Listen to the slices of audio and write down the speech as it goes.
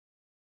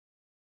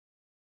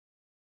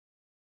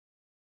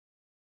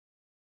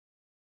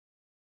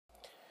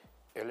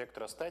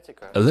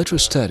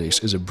Electrostatics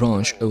is a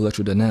branch of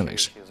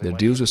electrodynamics that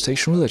deals with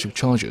stationary electric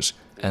charges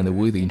and the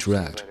way they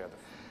interact.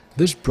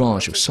 This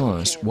branch of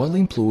science widely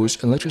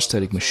employs an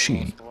electrostatic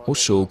machine, or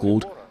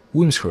so-called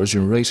Wimshurst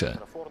generator,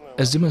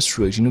 as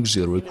demonstrated in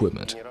auxiliary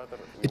equipment.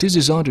 It is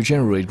designed to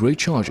generate great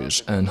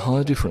charges and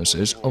high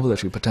differences of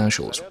electric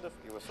potentials.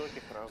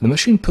 The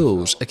machine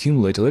poles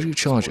accumulate electric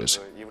charges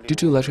due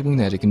to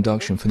electromagnetic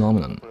induction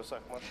phenomenon.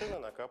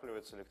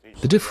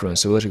 The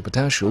difference of electric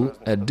potential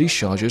at these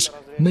charges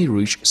may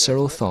reach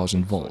several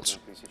thousand volts.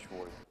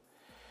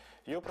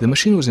 The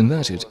machine was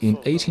invented in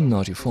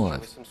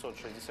 1895.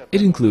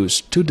 It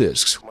includes two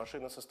discs,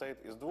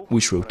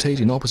 which rotate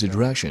in opposite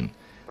direction,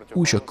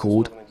 which are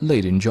called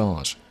Leyden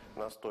jars.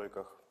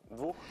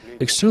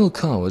 External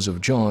covers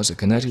of jars are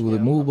connected with a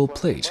movable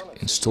plate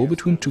installed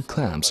between two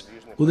clamps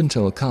with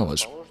internal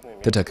covers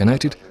that are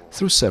connected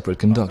through separate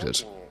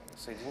conductors.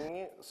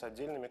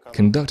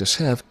 Conductors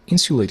have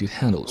insulated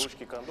handles,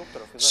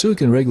 so you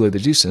can regulate the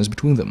distance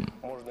between them.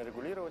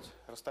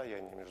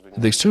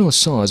 The external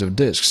sides of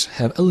discs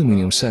have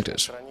aluminium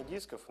sectors.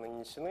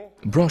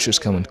 Brushes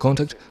come in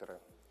contact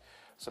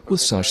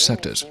with such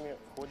sectors.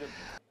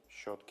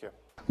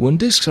 When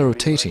discs are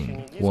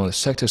rotating, one of the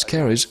sectors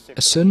carries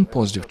a certain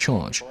positive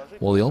charge,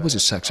 while the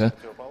opposite sector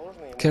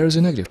carries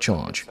a negative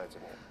charge.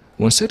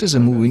 When sectors are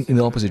moving in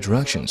the opposite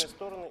directions,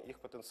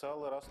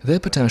 their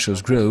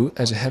potentials grow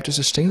as they have to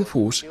sustain the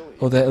force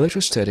of their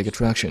electrostatic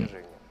attraction.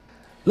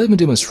 Let me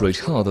demonstrate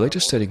how the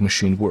electrostatic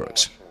machine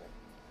works.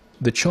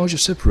 The charge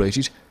is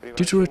separated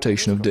due to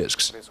rotation of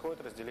discs.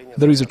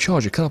 There is a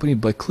charge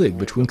accompanied by click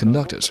between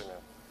conductors.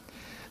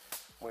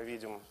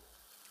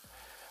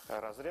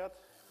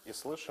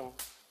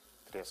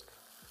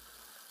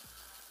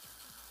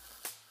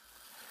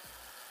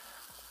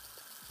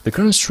 The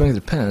current strength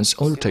depends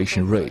on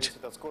rotation rate.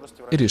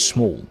 It is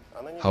small,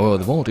 however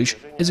the voltage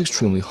is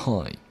extremely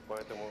high.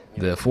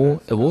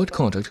 Therefore, avoid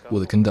contact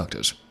with the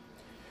conductors.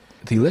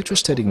 The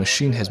electrostatic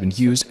machine has been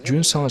used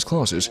during science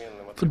classes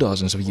for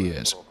dozens of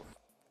years.